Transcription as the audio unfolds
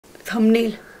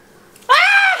thumbnail.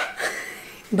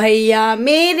 भैया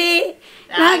मेरे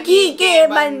राखी के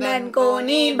बंधन को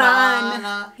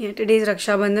निभाना. Yeah, today is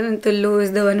Raksha Bandhan and Tullu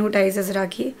is the one who ties us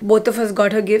Rakhi. Both of us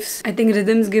got her gifts. I think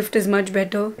Rhythm's gift is much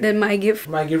better than my gift.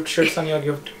 My gift shits on your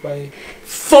gift by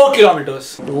 4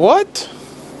 kilometers. What?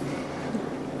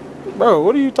 Bro,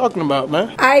 what are you talking about,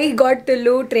 man? I got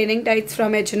Tullu training tights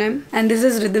from H&M and this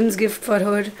is Rhythm's gift for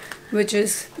her, which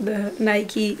is the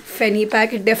Nike fanny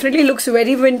pack. It definitely looks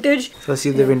very vintage. So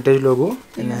see the vintage logo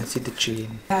and then see the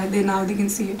chain. Now they can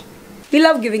see it. We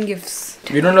love giving gifts.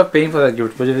 We don't love paying for the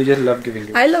gift, but we just love giving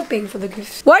gifts. I love paying for the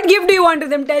gifts. What gift do you want to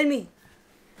them? Tell me.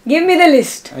 Give me the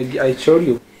list. I showed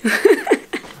you.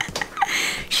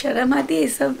 Sharam aati hai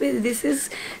sab. This is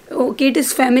okay. It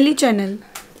is family channel.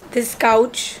 This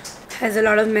couch has a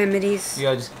lot of memories.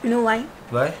 Yeah. You know why?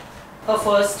 Why? Her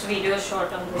first video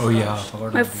shot on this. Oh yeah, I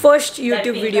forgot. My first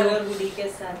YouTube video.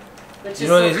 You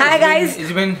know, Hi guys.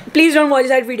 It's been Please don't watch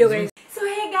that video, guys. So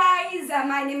hey guys,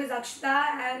 my name is Akshita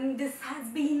and this has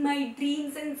been my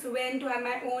dream since when to have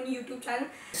my own YouTube channel.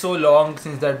 So long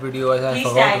since that video, I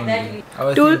forgot only. I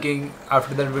was thinking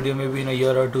after that video, maybe in a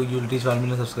year or two, you'll reach 1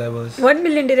 million subscribers. 1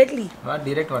 million directly? Not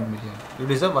direct 1 million. You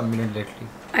deserve 1 million directly.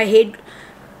 I hate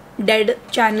dead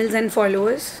channels and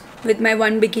followers. With my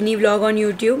one bikini vlog on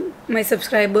YouTube, my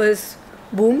subscribers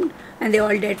boomed and they're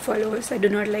all dead followers. I do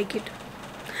not like it.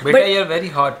 Beta, you're very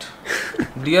hot.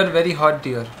 Dear, very hot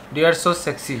dear. Dear, so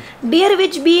sexy. Dear,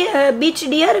 which beach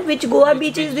dear? Which Goa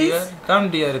beach is this? Dear? Come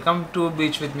dear, come to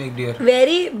beach with me dear.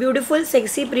 Very beautiful,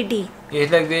 sexy, pretty. Yeah,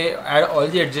 it's like they add all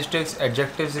the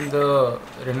adjectives in the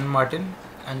Renan Martin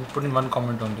and put in one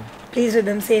comment only. Please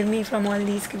Rhythm, save me from all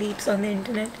these creeps on the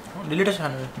internet. Oh, delete a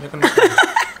channel. Make a new channel.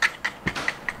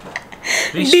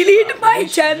 Delete my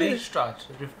channel. Restart,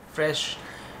 refresh,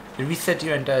 reset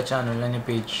your entire channel and your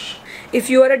page. If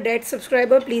you are a dead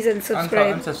subscriber, please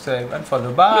unsubscribe. Unsubscribe,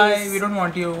 unfollow. Bye. Please. We don't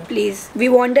want you. Please. We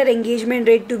want our engagement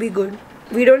rate to be good.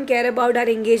 We don't care about our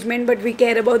engagement, but we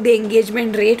care about the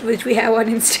engagement rate which we have on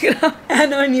Instagram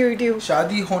and on YouTube.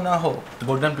 शादी होना हो,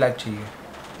 golden flag चाहिए.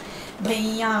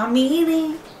 भैया मेरे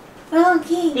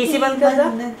राखी AC बंद कर दो.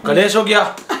 कलेश हो गया.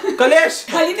 कलेश.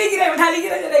 खाली नहीं गिरा, खाली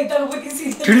गिरा जरा एकदम ऊपर किसी.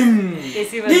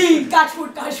 एसी बंद. नहीं, catch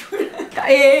food.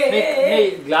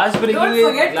 Hey, glass breaking. Don't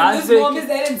forget, glass this breaking. bomb is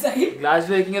there inside. Glass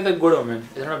breaking is a good omen.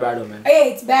 It's not a bad omen.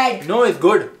 Hey, it's bad. No, it's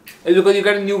good. It's because you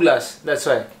got a new glass. That's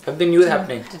why. Something new is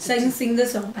happening. Sing the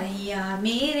song. भैया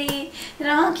मेरे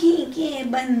राखी के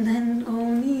बंधन को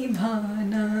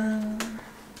निभाना.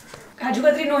 Kaju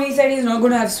Katri, no, he said he's not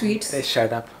going to have sweets. Hey,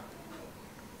 shut up.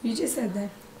 You just said that.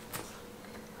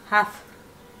 Half.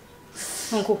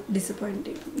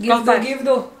 Disappointing. Come Give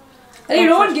though. You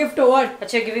don't gift or what?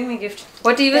 Achha, you're giving me gift.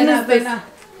 What even is this?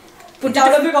 Put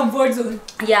out of your comfort zone.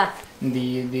 Yeah.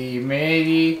 दीदी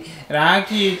मेरी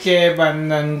राखी के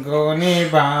बंधन को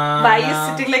निभाना. Why are you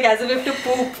sitting like as if you have to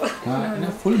poop?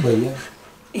 हाँ, full भैया.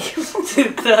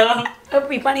 अब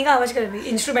पानी का आवाज कर रही.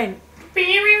 Instrument.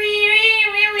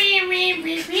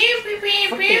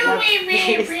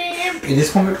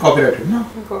 This won't get copyrighted, no?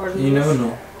 God, you never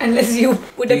know. Unless you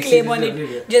put a claim on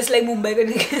it, just like Mumbai.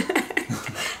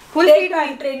 Full feed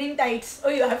on training tights. Oh,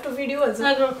 you have to feed you also.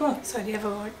 Sorry, I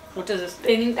forgot. What is this?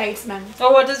 Training tights, man.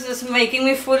 Oh, what is this? Making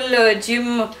me full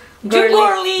gym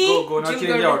girly. Go now, change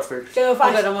your outfit. Chalo,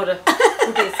 fast.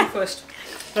 Put AC first.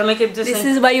 This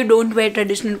is why you don't wear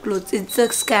traditional clothes. It's a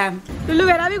scam. Lulu,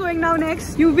 where are we going now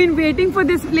next? You've been waiting for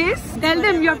this place. Tell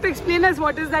them, you have to explain us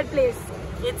what is that place.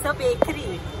 It's a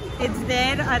bakery. It's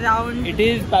there around. It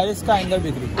is Paris ka Anger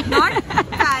bakery. Not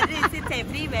Paris, it's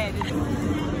everywhere.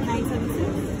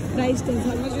 Price tells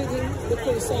how much the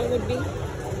croissant would be.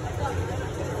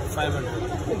 500.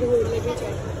 Okay, wait, let me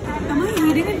check. Am I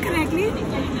reading it correctly?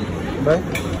 Bye.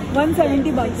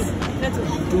 170 bucks. That's it.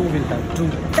 2 will have 2.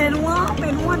 Penua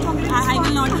chocolate. I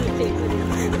will not take it.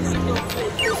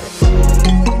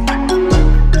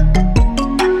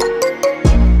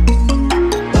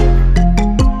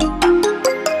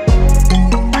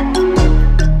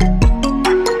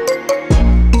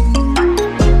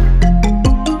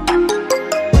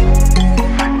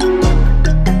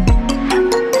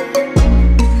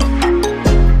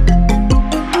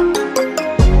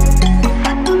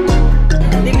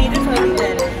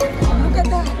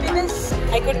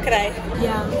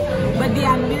 Yeah, but the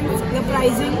ambience, the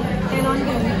pricing, 10 on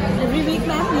 10. Every week,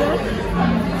 man, here.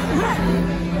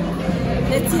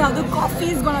 Let's see how the coffee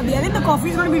is gonna be. I think the coffee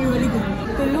is gonna be really good.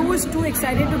 Tullu was too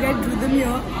excited to get Rhythm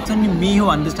here. It's only me who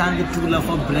understands the true love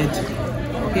of bread.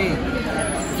 Okay?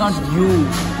 It's not you.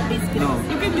 No.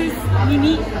 Look at this,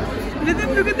 Mini. Rhythm,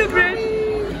 look at the bread.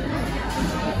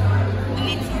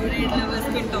 Bread lovers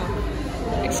can talk.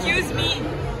 Excuse me.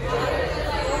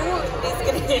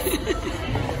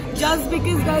 Just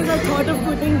because guys I thought of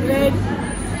putting bread,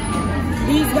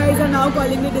 these guys are now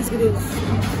calling it disgrace.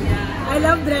 I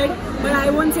love bread, but I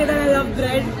won't say that I love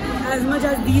bread as much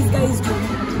as these guys do.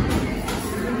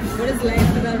 What is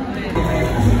life without bread?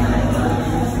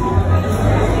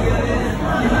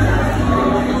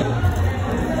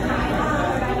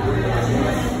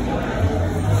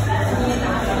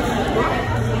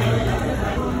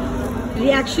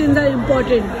 Reactions are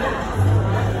important.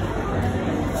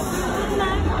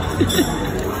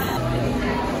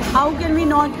 How can we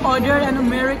not order an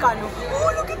Americano?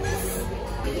 Oh, look at this!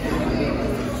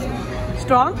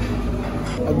 Strong?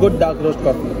 A good dark roast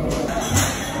coffee.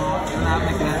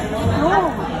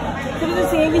 No. It is the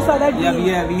same, we saw that.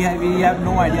 Yeah, we have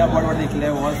no idea about what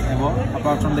eclair was ever,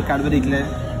 apart from the Cadbury eclair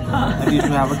that we used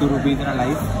to have for 2 rupees in our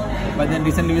life. But then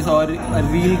recently we saw a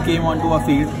reel came onto our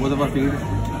feed, both of our feed,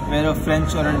 where a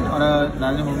French or a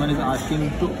Rajastani woman is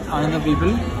asking to another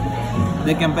people,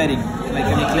 they're comparing like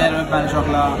an eclair or pan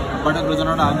chocolate, butter croissant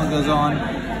or almond croissant,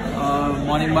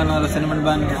 morning bun or a cinnamon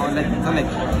bun, or like so like.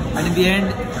 And in the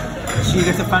end, she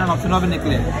gets a final option of an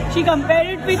eclair. She compared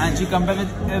it with. And she compared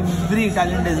with every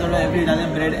Italian dessert or every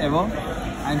Italian bread ever,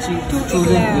 and she chooses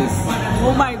this.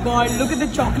 Oh my God! Look at the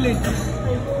chocolate.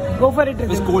 Go for it.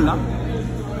 It's cold, huh?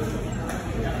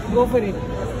 Go for it.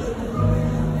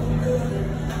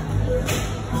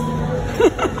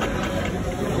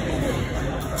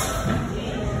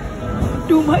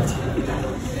 Too much.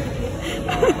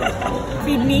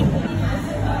 Feed me.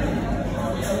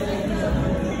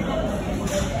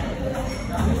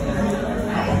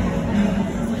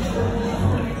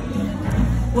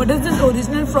 What is this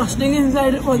original frosting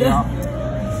inside for the? Oh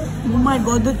my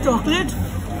God, the chocolate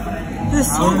is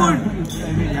so good.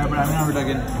 Yeah, but I will have it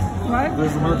again. Why?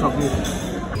 There's more chocolate.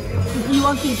 If you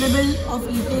are capable of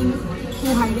eating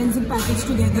 2 hide and seek packets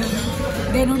together,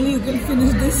 then only you can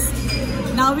finish this.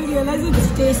 Now we realize it's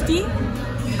tasty,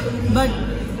 but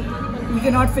we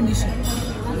cannot finish it.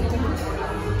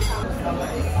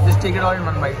 Just take it all in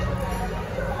one bite.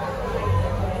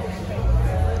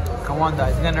 Come on,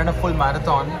 guys. You can run a full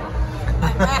marathon.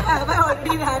 Have I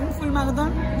already ran full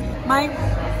marathon? My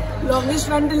longest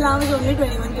run till now is only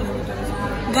 21 kilometers.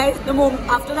 Guys,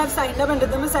 after I've signed up and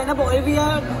Rhythm has signed up, all we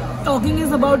are talking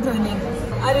is about running.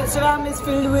 Our Instagram is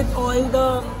filled with all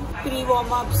the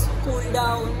pre-warm-ups,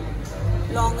 cool-down,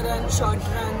 long runs, short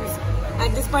runs.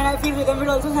 At this point, I feel Rhythm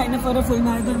will also sign up for a full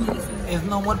marathon very soon. There's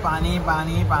no more pani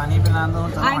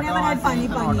pilando. I never had pani.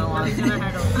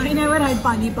 I never had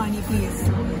pani, please.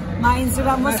 My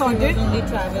Instagram was sorted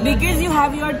because you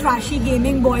have your trashy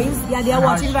gaming boys. Yeah, they are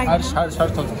watching right now.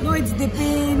 No, it's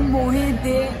Dipin, Mohit,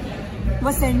 they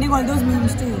were sending all those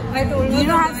memes to you. I told you. We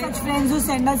don't have such friends who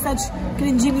send us such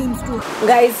cringy memes too.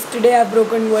 Guys, today I've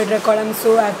broken world record. I'm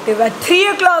so active at 3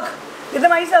 o'clock. Is that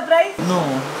my surprise? No,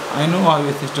 I know how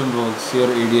your system works, your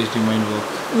ADHD mind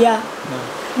works. Yeah.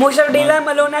 Most of the days I'm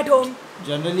alone at home.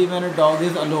 Generally, when a dog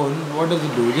is alone, what does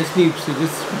it do? It just sleeps, it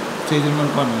just stays in one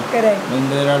corner. Correct. When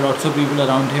there are lots of people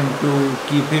around him to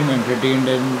keep him entertained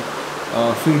and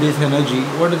feed his energy,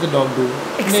 what does the dog do?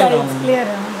 Play around.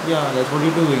 Yeah, that's what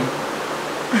you're doing.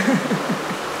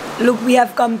 Look, we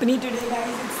have company today,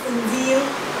 guys. It's Tanzeel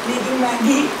making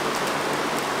Maggie.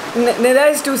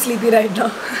 Nida is too sleepy right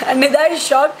now. And Nida is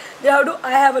shocked that how do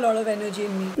I have a lot of energy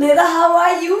in me. Nida, how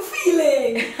are you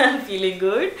feeling? I'm feeling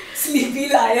good. Sleepy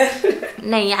liar.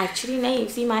 No, actually, no.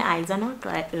 See, my eyes are not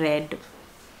red.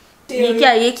 ये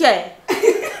क्या है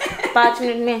 5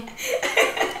 minute में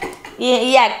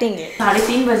ये acting है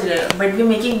 3:30 बज रहे हैं but we're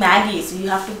making Maggie so you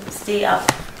have to stay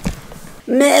up.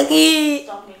 Maggie.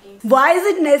 Why is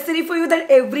it necessary for you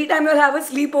that every time you'll have a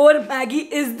sleepover, Maggie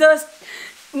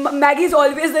is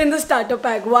always there in the starter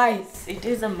pack? Why? It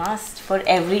is a must for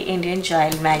every Indian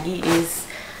child. Maggie is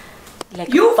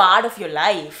like a part of your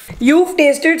life. You've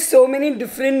tasted so many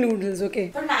different noodles, okay?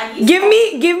 For Maggie,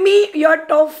 give me your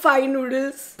top 5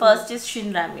 noodles. First is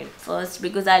Shin Ramen. First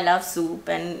because I love soup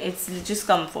and it's just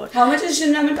comfort. How much is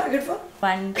Shin Ramen packet for?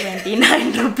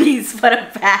 129 rupees for a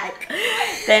pack.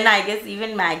 Then I guess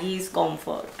even Maggie is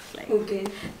comfort. Like. Okay.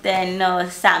 Then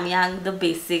Samyang, the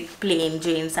basic plain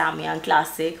Jane Samyang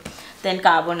classic. Then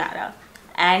carbonara.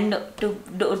 And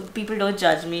people don't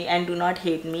judge me and do not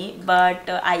hate me, but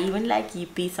I even like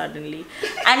yippee suddenly.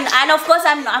 And of course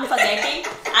I'm forgetting.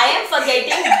 I am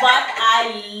forgetting, but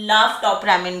I love top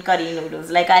ramen curry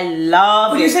noodles. Like I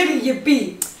love. You said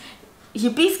yippee.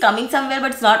 Yippee is coming somewhere,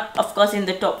 but it's not, of course, in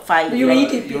the top 5. You like,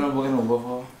 eat yippee. You want to book an Uber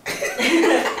for?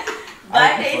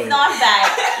 But it's not bad.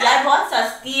 यार बहुत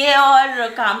सस्ती है और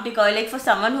काम टिकाऊ है. Like for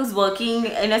someone who's working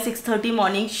in a 6:30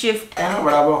 morning shift.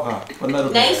 बड़ा पाव खा 15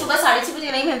 रुपए. नहीं सुबह 6:30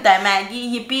 बजे नहीं मिलता है. मैगी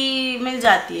yippee मिल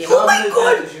जाती है. Oh my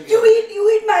god! You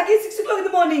eat Maggi at 6 o'clock in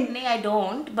the morning? नहीं, I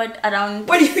don't. But around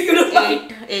But you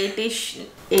don't 8-ish,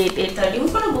 8:30.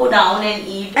 Who's gonna go down and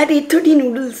eat? At 8:30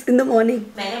 noodles in the morning.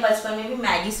 मैंने बचपन में भी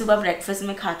Maggi सुबह breakfast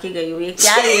में खा के गई हूँ. ये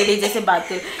क्या रेडी जैसे बात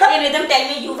कर. Hey Rhythm, tell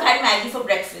me you've had Maggi for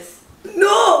breakfast.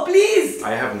 No, please.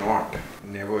 I have not.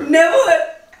 Never. Never.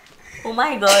 Oh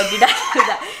my god, did I do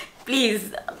that? Please,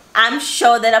 I'm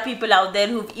sure there are people out there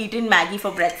who've eaten Maggi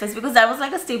for breakfast because that was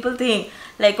like a staple thing.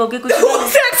 Like, okay, kuch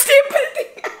What's that staple thing?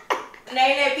 no,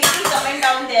 people comment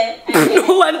down there.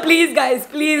 No one, please, guys,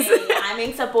 please. I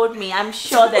mean, support me. I'm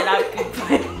sure there are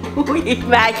people who eat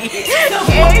Maggi.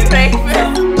 Okay,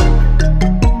 breakfast.